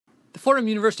Fordham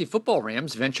University football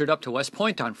Rams ventured up to West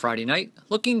Point on Friday night,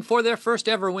 looking for their first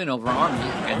ever win over Army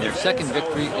and their second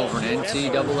victory over an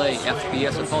NCAA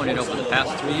FBS opponent over the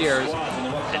past 3 years,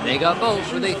 and they got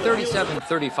both with a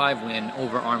 37-35 win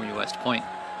over Army West Point.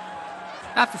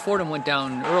 After Fordham went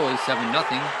down early 7-0,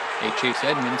 a Chase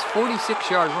Edmonds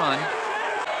 46-yard run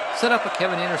set up a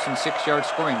Kevin Anderson 6-yard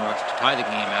scoring rush to tie the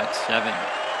game at 7.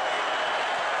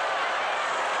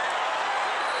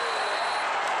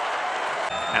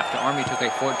 After Army took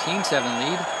a 14-7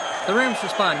 lead, the Rams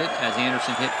responded as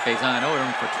Anderson hit Faison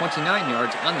Odom for 29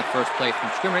 yards on the first play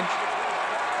from scrimmage,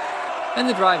 and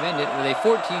the drive ended with a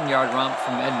 14-yard romp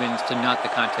from Edmonds to knot the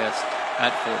contest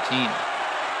at 14.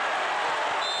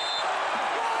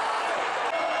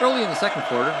 Early in the second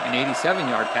quarter, an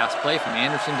 87-yard pass play from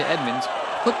Anderson to Edmonds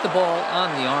put the ball on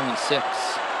the Army 6.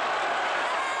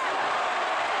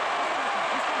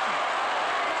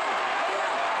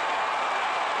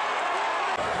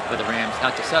 But the Rams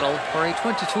had to settle for a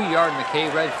 22-yard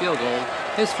McKay-Red field goal,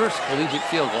 his first collegiate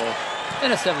field goal,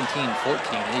 and a 17-14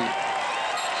 lead.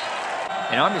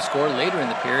 An Army score later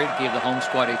in the period gave the home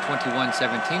squad a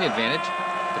 21-17 advantage,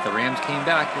 but the Rams came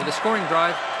back with a scoring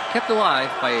drive kept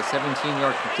alive by a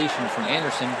 17-yard completion from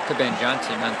Anderson to Ben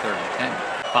Johnson on 3rd and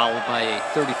 10, followed by a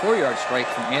 34-yard strike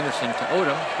from Anderson to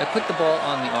Odom that put the ball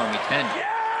on the Army 10.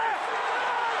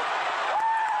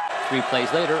 3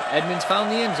 plays later, Edmonds found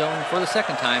the end zone for the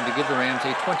second time to give the Rams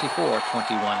a 24-21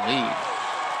 lead.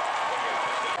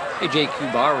 A J.Q.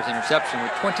 Bowers interception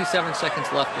with 27 seconds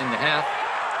left in the half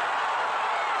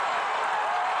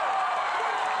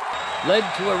led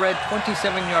to a red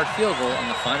 27-yard field goal on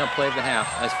the final play of the half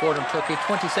as Fordham took a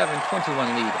 27-21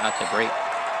 lead at the break.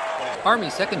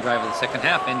 Army's second drive of the second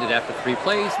half ended after 3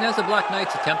 plays, and as the Black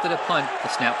Knights attempted a punt, the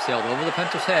snap sailed over the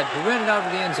punter's head, who ran it out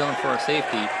of the end zone for a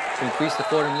safety to increase the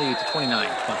Fordham lead to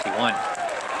 29-21.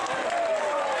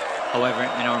 However,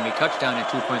 an Army touchdown and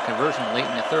 2-point conversion late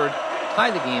in the third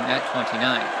tied the game at 29.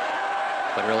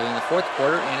 But early in the fourth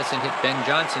quarter, Anderson hit Ben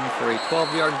Johnson for a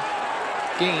 12-yard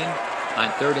gain on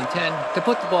 3rd and 10 to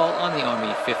put the ball on the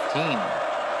Army 15.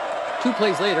 2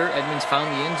 plays later, Edmonds found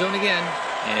the end zone again,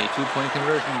 and a 2-point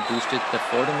conversion boosted the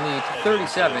Fordham lead to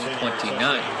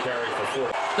 37-29.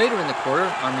 Later in the quarter,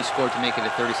 Army scored to make it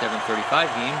a 37-35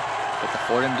 game, but the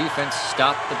Fordham defense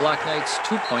stopped the Black Knights'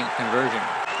 2-point conversion.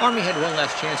 Army had one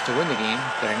last chance to win the game,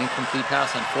 but an incomplete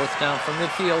pass on 4th down from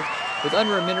midfield with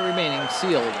under a minute remaining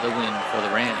sealed the win for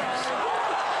the Rams.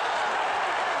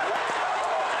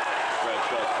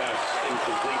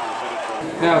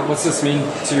 Yeah, what's this mean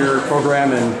to your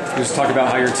program, and just talk about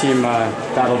how your team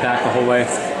battled back the whole way?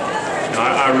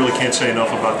 I really can't say enough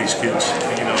about these kids.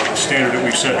 The standard that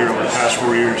we've set here over the past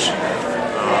 4 years,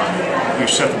 we've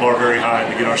set the bar very high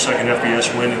to get our second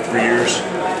FBS win in 3 years.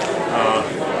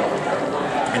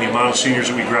 And the amount of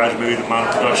seniors that we graduated, the amount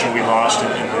of production we lost,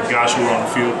 and the guys who were on the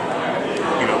field,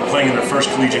 playing in their first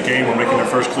collegiate game or making their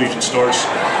first collegiate starts,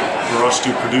 for us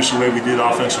to produce the way we did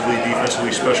offensively,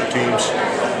 defensively, special teams,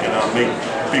 and make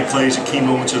big plays at key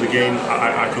moments of the game,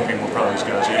 I couldn't be more proud of these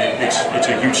guys.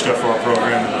 It's a huge step for our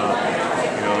program, and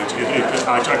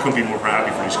I couldn't be more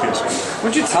happy for these kids.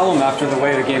 What did you tell them after the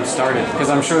way the game started? Because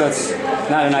I'm sure that's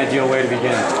not an ideal way to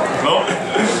begin. Well,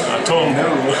 I told them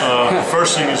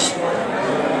first thing is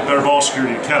better ball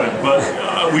security to Kevin, but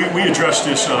we addressed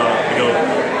this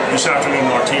this afternoon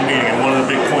in our team meeting, and one of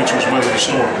the big points was weather the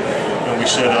storm. And we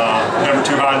said never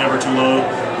too high, never too low.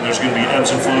 There's going to be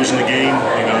ebbs and flows in the game.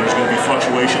 There's going to be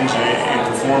fluctuations in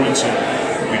performance, and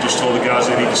we just told the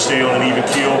guys they need to stay on an even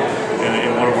keel.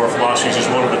 And one of our philosophies is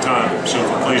one at a time. So if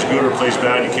it plays good or plays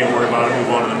bad, you can't worry about it.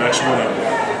 Move on to the next one.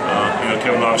 And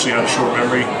Kevin obviously had a short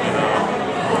memory, and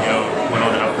went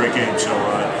on to have a great game. So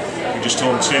we just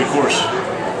told him to stay the course.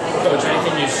 Coach,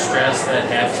 anything you stressed at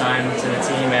halftime to the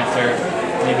team after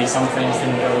maybe some things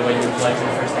didn't go the way you would like in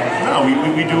the first half? No,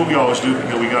 we do what we always do.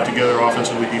 We got together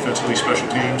offensively, defensively, special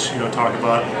teams. Talk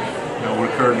about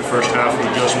what occurred in the first half, the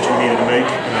adjustments we needed to make.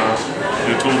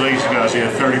 I told these guys they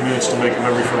had 30 minutes to make a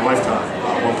memory for a lifetime.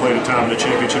 One play at a time in the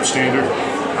championship standard.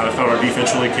 I thought our defense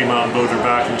really came out and bowed their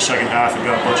back in the second half and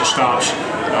got a bunch of stops.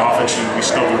 Offensively, we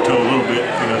stubbed our toe a little bit.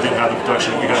 Didn't have the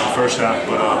production that we had in the first half,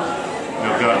 but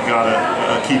got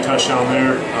a key touchdown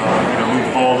there. Moved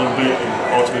the ball a little bit, and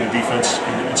ultimately the defense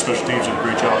and special teams did a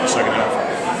great job in the second half.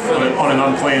 But on an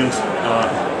unplanned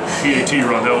PAT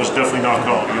run, that was definitely not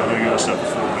called. You got to step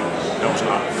before, but that was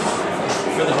not.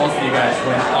 For the both of you guys,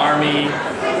 when Army,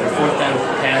 the 4th down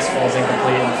pass falls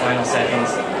incomplete in the final seconds,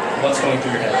 what's going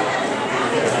through your head?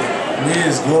 Me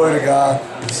is glory to God.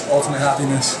 It's ultimate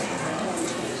happiness.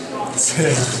 It's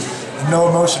no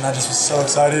emotion. I just was so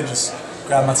excited. Just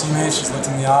grabbed my teammates, just looked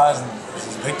in the eyes, and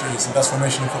It's a victory. It's the best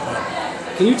formation in football.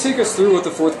 Can you take us through what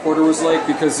the fourth quarter was like?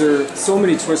 Because there are so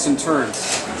many twists and turns.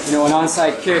 You know, an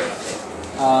onside kick,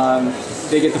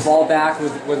 they get the ball back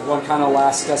with one kind of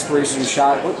last desperation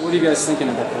shot. What are you guys thinking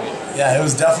at that point? Yeah, it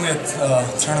was definitely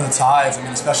a turn of the tides. I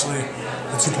mean, especially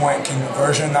the 2-point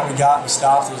conversion that we got. We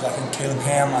stopped. It was, I think, Caleb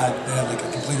Ham. They had like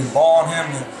a completed ball on him.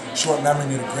 The short memory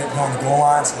made a great play on the goal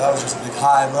line. So that was just a big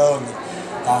high-low. And the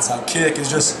onside kick is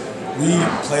just, we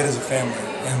played as a family.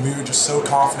 And we were just so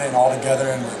confident and all together.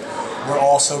 And we're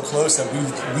all so close that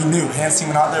we knew. Hans team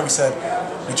went out there, we said,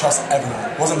 we trust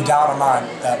everyone. It wasn't a doubt in our mind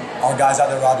that our guys out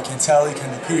there, Robbie Cantelli,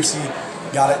 Kendall Piercy,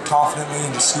 got it confidently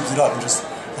and just scooped it up. And just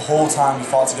the whole time we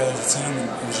fought together as a team, and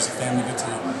it was just a family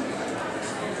victory.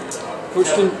 Coach,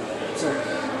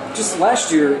 just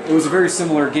last year, it was a very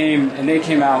similar game, and they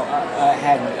came out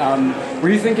ahead. Were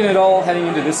you thinking at all heading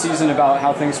into this season about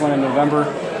how things went in November?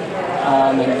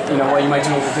 And you know, what you might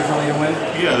do a little differently to win?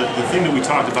 Yeah, the thing that we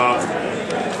talked about,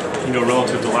 you know,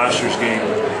 relative to last year's game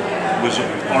was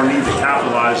our need to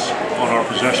capitalize on our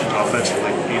possessions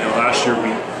offensively. You know, last year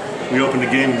we opened the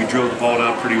game and we drove the ball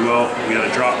down pretty well. We had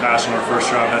a drop pass on our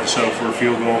first drive, had to settle for a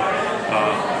field goal.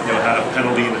 You know, had a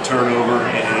penalty and a turnover,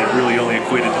 and it really only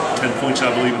equated to 10 points, I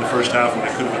believe, in the first half, when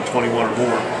it could have been 21 or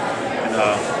more. And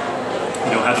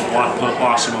you know, had the block punt,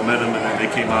 lost some momentum, and then they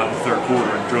came out in the third quarter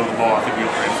and drove the ball. I think we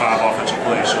only ran 5 offensive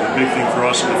plays. So the big thing for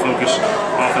us in the focus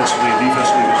offensively and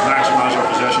defensively was maximize our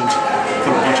possessions,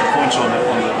 put a bunch of points on the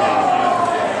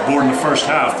board in the first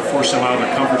half to force them out of their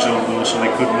comfort zone a little, so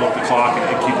they couldn't milk the clock and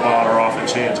keep the ball out of our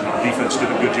offense hands. And our defense did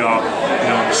a good job.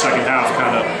 You know, in the second half,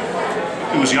 kind of,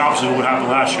 it was the opposite of what happened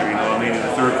last year. You know, I mean, in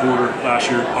the third quarter last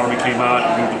year, Army came out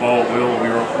and moved the ball at will, and we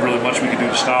were really much we could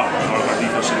do to stop them. Our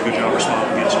defense did a good job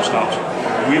responding and getting some stops.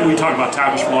 We talk about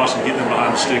tackles for loss and getting them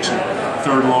behind the sticks and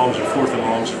third and longs and fourth and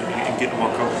longs and getting them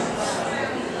uncomfortable.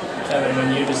 Kevin,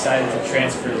 when you decided to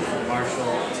transfer from Marshall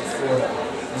to Fordham,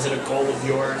 was it a goal of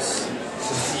yours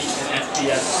to beat an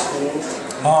FBS school?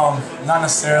 Not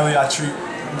necessarily. I treat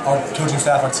our coaching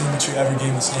staff, our team, we treat every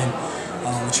game the same.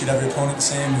 We treat every opponent the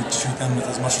same. We treat them with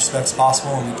as much respect as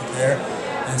possible, and we prepare.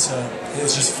 And so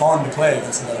it's just fun to play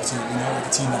against another team, you know, like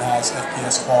a team that has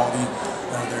FBS quality,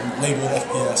 they're labeled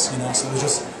FBS, you know. So there's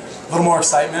just a little more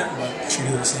excitement, but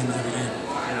treated the same as every game.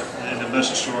 Yeah, and the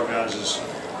message to our guys is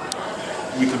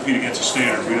we compete against a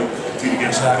standard. We don't compete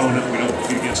against an opponent. We don't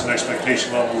compete against an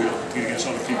expectation level. We don't compete against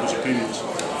other people's opinions.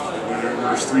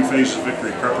 There's 3 phases of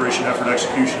victory: preparation, effort,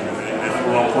 execution. And if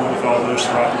we're on point with all those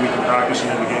throughout the week in practice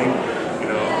and in the game, you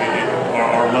know,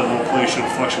 our level of play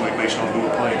shouldn't fluctuate based on who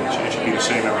we're playing. It should be the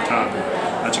same every time. And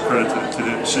that's a credit to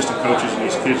the assistant coaches and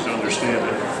these kids to understand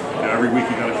that, you know, every week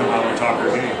you got to come out on top of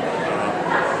your game.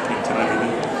 Tonight they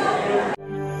did.